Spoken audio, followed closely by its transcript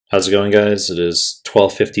How's it going, guys? It is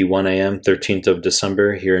 12:51 a.m., 13th of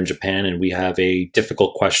December here in Japan, and we have a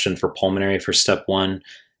difficult question for pulmonary for step 1,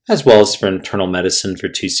 as well as for internal medicine for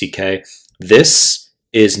 2CK. This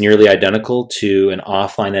is nearly identical to an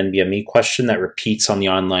offline nbme question that repeats on the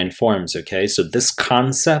online forums, okay? So this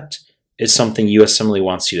concept is something USMLE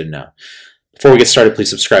wants you to know. Before we get started,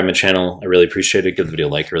 please subscribe to my channel. I really appreciate it. Give the video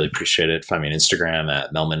a like. I really appreciate it. Find me on Instagram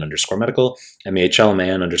at mehlman_medical,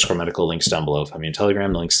 mehlman_medical. Links down below. Find me on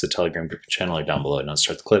Telegram. The links to the Telegram group channel are down below. And I'll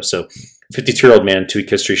start the clip. So, 52-year-old man,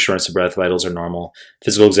 2-week history, shortness of breath, vitals are normal.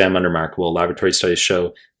 Physical exam unremarkable. Laboratory studies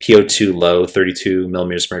show PO2 low, 32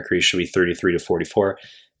 millimeters mercury, should be 33 to 44.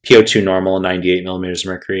 PO2 normal, 98 millimeters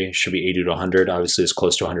mercury, should be 80 to 100, obviously as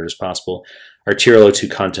close to 100 as possible. Arterial O2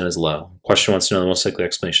 content is low. Question wants to know the most likely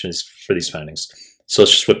explanation is for these findings. So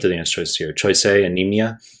let's just whip to the answer choice here. Choice A,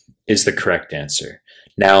 anemia, is the correct answer.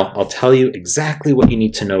 Now, I'll tell you exactly what you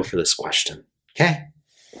need to know for this question, okay?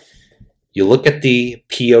 You look at the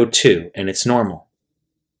PO2 and it's normal.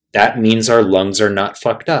 That means our lungs are not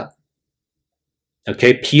fucked up.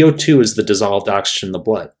 Okay, PO2 is the dissolved oxygen in the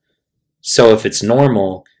blood. So if it's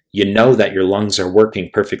normal, you know that your lungs are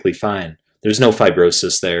working perfectly fine. There's no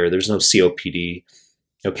fibrosis there. There's no COPD.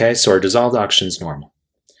 Okay, so our dissolved oxygen is normal.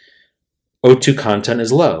 O2 content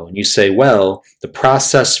is low. And you say, well, the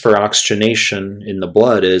process for oxygenation in the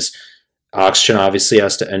blood is oxygen obviously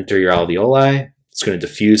has to enter your alveoli. It's going to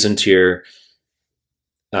diffuse into your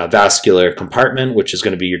vascular compartment, which is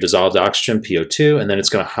going to be your dissolved oxygen, PO2, and then it's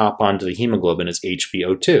going to hop onto the hemoglobin as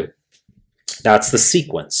HbO2. That's the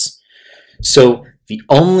sequence. So the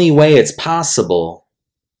only way it's possible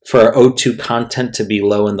for our O2 content to be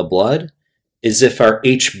low in the blood is if our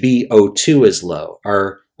HbO2 is low,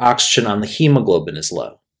 our oxygen on the hemoglobin is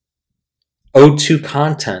low. O2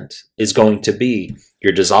 content is going to be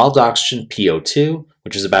your dissolved oxygen, PO2,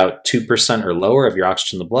 which is about 2% or lower of your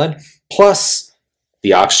oxygen in the blood, plus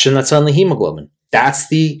the oxygen that's on the hemoglobin. That's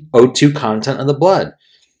the O2 content of the blood.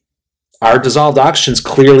 Our dissolved oxygen is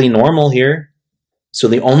clearly normal here. So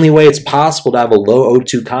the only way it's possible to have a low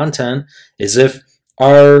O2 content is if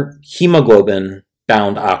our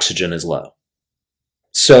hemoglobin-bound oxygen is low.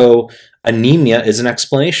 So anemia is an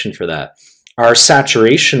explanation for that. Our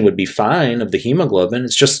saturation would be fine of the hemoglobin.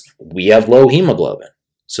 It's just we have low hemoglobin.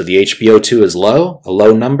 So the HbO2 is low, a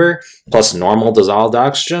low number, plus normal dissolved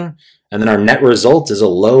oxygen. And then our net result is a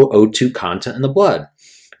low O2 content in the blood.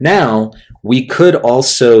 Now, we could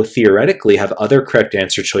also theoretically have other correct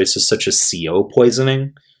answer choices such as CO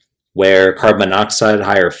poisoning, where carbon monoxide at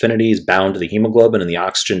higher affinity is bound to the hemoglobin and the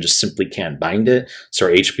oxygen just simply can't bind it. So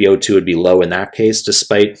our HbO2 would be low in that case,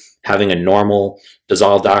 despite having a normal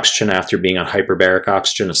dissolved oxygen after being on hyperbaric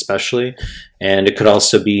oxygen especially. And it could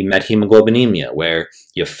also be methemoglobinemia, where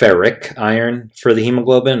you have ferric iron for the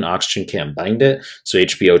hemoglobin and oxygen can't bind it. So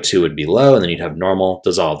HbO2 would be low, and then you'd have normal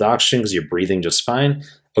dissolved oxygen because you're breathing just fine.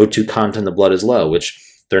 O2 content in the blood is low, which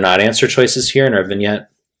they're not answer choices here, and our vignette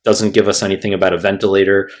doesn't give us anything about a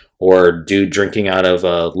ventilator or dude drinking out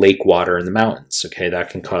of lake water in the mountains. Okay, that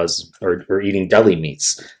can cause, or eating deli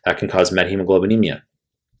meats, that can cause methemoglobinemia.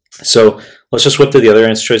 So let's just whip through the other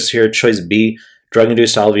answer choices here. Choice B,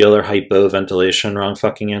 drug-induced alveolar hypoventilation, wrong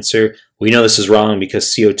fucking answer. We know this is wrong because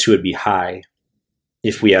CO2 would be high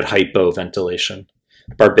if we had hypoventilation.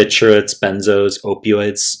 Barbiturates, benzos,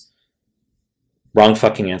 opioids, wrong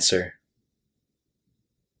fucking answer.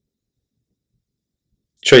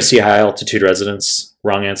 Choice C, high altitude residence,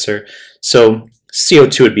 wrong answer. So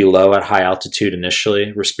CO2 would be low at high altitude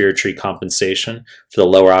initially, respiratory compensation for the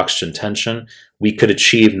lower oxygen tension. We could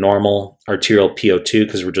achieve normal arterial PO2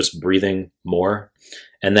 because we're just breathing more.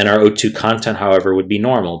 And then our O2 content, however, would be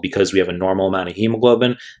normal because we have a normal amount of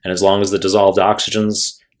hemoglobin. And as long as the dissolved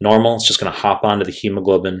oxygen's normal, it's just going to hop onto the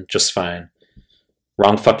hemoglobin just fine.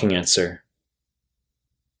 Wrong fucking answer.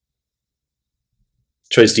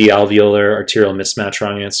 Choice D, alveolar arterial mismatch,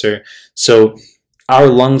 wrong answer. So our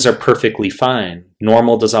lungs are perfectly fine,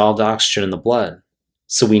 normal dissolved oxygen in the blood.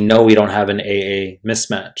 So we know we don't have an AA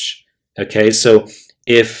mismatch. Okay, so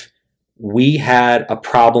if we had a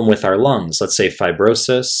problem with our lungs, let's say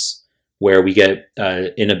fibrosis, where we get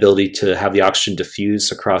inability to have the oxygen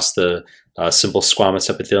diffuse across the simple squamous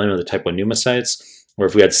epithelium of the type 1 pneumocytes, or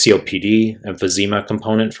if we had COPD, emphysema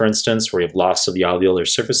component, for instance, where we have loss of the alveolar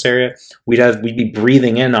surface area, we'd be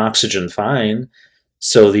breathing in oxygen fine.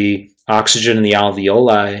 So the oxygen in the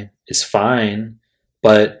alveoli is fine,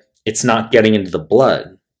 but it's not getting into the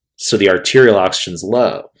blood. So the arterial oxygen's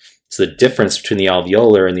low. So the difference between the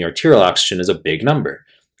alveolar and the arterial oxygen is a big number.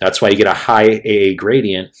 That's why you get a high AA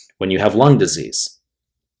gradient when you have lung disease.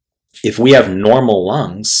 If we have normal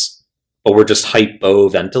lungs, but we're just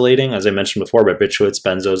hypoventilating, as I mentioned before, barbiturates,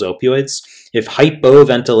 benzos, opioids. If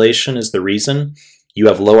hypoventilation is the reason you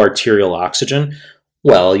have low arterial oxygen,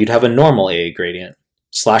 well, you'd have a normal AA gradient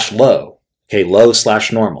 / low. Okay, low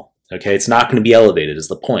 / normal. Okay, it's not going to be elevated is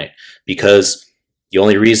the point, because the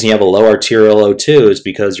only reason you have a low arterial O2 is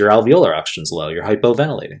because your alveolar oxygen's low. You're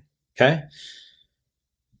hypoventilating. Okay?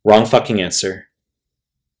 Wrong fucking answer.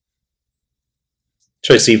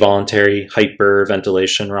 Choice C, voluntary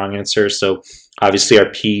hyperventilation, wrong answer. So obviously our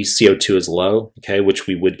PCO2 is low, okay, which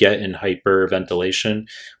we would get in hyperventilation.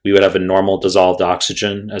 We would have a normal dissolved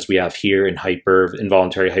oxygen as we have here in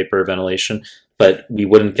involuntary hyperventilation, but we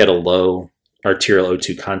wouldn't get a low arterial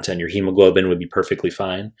O2 content. Your hemoglobin would be perfectly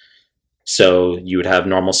fine. So you would have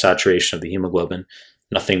normal saturation of the hemoglobin.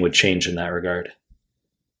 Nothing would change in that regard.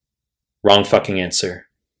 Wrong fucking answer.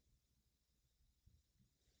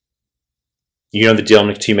 You know the deal. I'm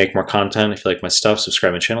going to make more content. If you like my stuff,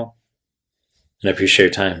 subscribe my channel. And I appreciate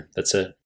your time. That's it.